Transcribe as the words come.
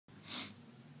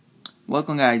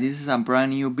Welcome guys, this is a brand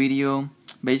new video.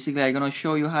 Basically I'm gonna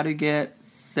show you how to get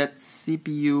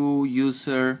Setcpu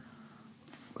user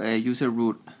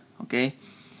root. Okay,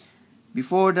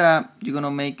 before that you're gonna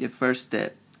make a first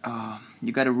step.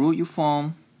 You gotta root your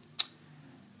phone.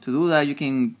 To do that you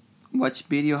can watch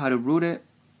video how to root it.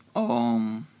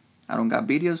 I don't got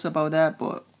videos about that,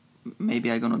 but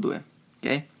maybe I'm gonna do it.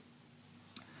 Okay,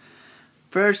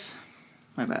 first,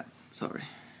 my bad, sorry.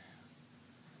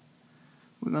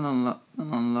 We're gonna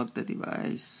unlock the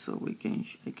device so I can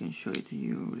show it to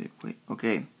you really quick.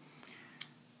 Okay,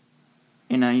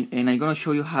 and I'm gonna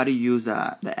show you how to use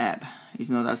the app.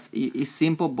 It's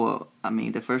simple, but I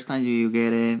mean the first time you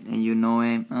get it and you know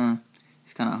it,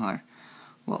 it's kind of hard.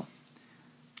 Well,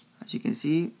 as you can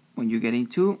see, when you get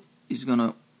into, it's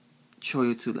gonna show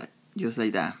you to just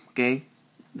like that. Okay,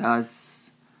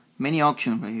 that's many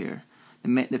options right here.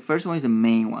 The first one is the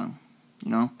main one,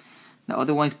 you know. The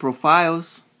other one is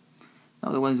profiles, the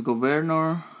other one is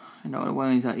governor, and the other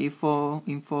one is info,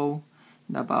 and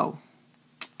about.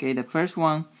 Okay, the first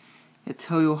one, it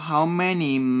tells you how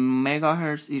many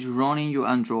megahertz is running your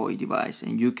Android device,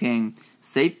 and you can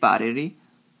save battery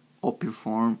or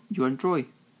perform your Android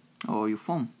or your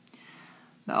phone.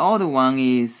 The other one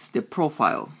is the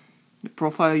profile. The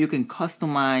profile you can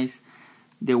customize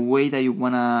the way that you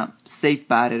wanna save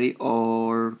battery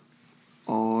or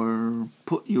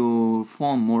put your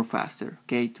phone more faster.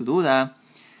 Okay, to do that,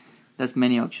 that's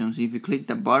many options. If you click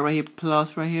the bar right here,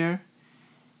 plus right here,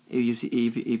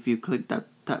 if you click that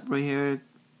tab right here,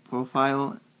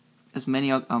 profile, there's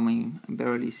many. I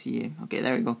barely see it. Okay,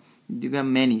 there you go. You got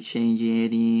many. Change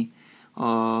any,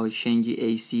 change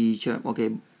AC.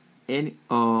 Okay, any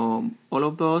all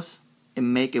of those,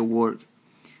 and make it work.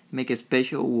 Make a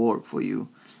special work for you.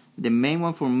 The main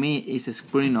one for me is a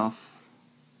screen off.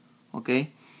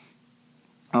 Okay.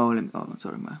 I'm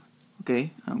sorry, man.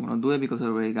 Okay, I'm gonna do it because I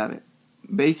already got it.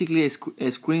 Basically, a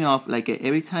screen off, like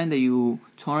every time that you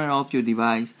turn off your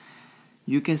device,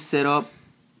 you can set up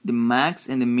the max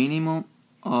and the minimum.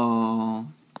 How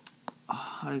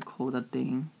do you call that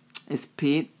thing? A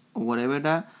speed or whatever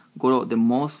that. Go to the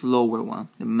most lower one,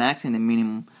 the max and the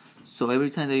minimum. So every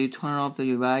time that you turn off the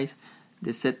device,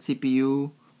 the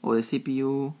Setcpu or the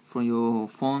CPU from your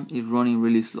phone is running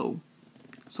really slow,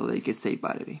 so they can save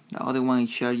battery. The other one is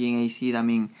charging AC. I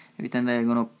mean, every time that I'm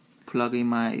gonna plug in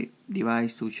my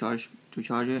device to charge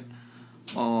it,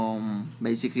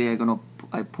 basically I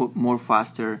put more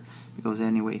faster because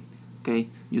anyway, okay,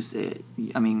 you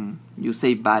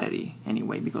save battery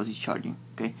anyway because it's charging.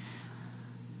 Okay,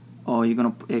 or you're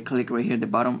gonna click right here at the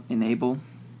bottom, enable.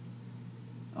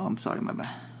 I'm sorry, my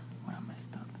bad. What I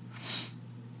messed up.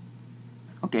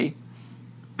 Okay.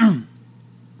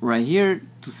 Right here,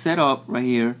 to set up right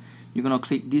here, you're gonna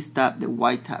click this tab, the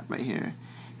white tab right here,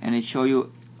 and it show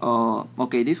you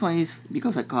okay, this one is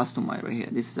because I customize right here.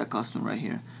 This is a custom right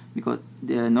here because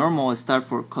the normal start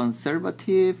for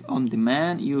conservative, on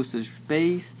demand, user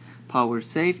space, power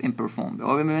save, and perform.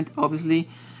 Obviously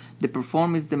the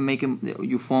perform is the making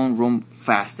your phone run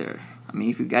faster. I mean,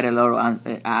 if you got a lot of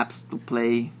apps to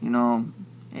play, you know,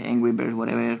 Angry Birds,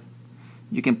 whatever,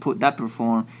 you can put that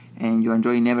perform and your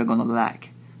Android never gonna lag.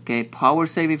 Okay, power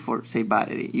saving for save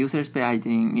battery. User space, I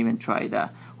didn't even try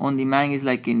that. On demand is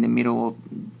like in the middle of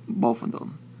both of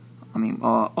them. I mean,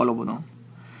 all of them.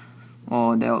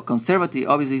 The conservative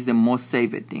obviously is the most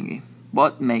saved thingy,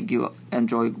 but make your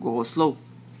Android go slow.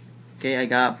 Okay, I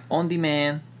got on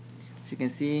demand, as you can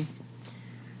see.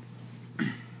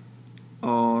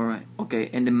 Alright, okay,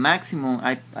 and the maximum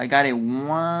I got it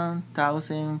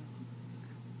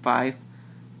 1005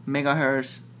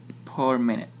 megahertz per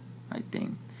minute, I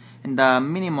think, and the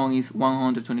minimum is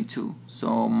 122.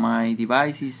 So my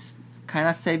device is kind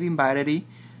of saving battery,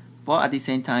 but at the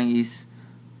same time is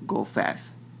go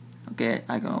fast. Okay,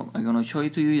 I'm gonna show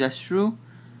it to you. That's true.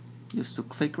 Just to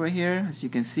click right here, as you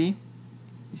can see.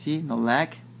 You see, no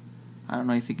lag. I don't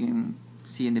know if you can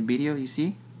see in the video. You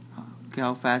see, okay,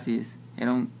 how fast it is.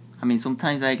 I mean,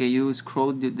 sometimes like you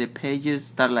scroll the pages,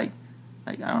 start like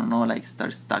I don't know, like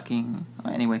start stacking.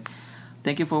 Anyway,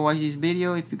 thank you for watching this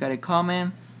video. If you got a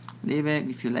comment, leave it.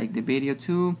 If you like the video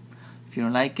too, if you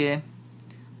don't like it,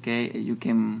 okay,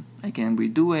 I can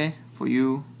redo it for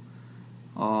you.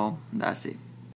 That's it.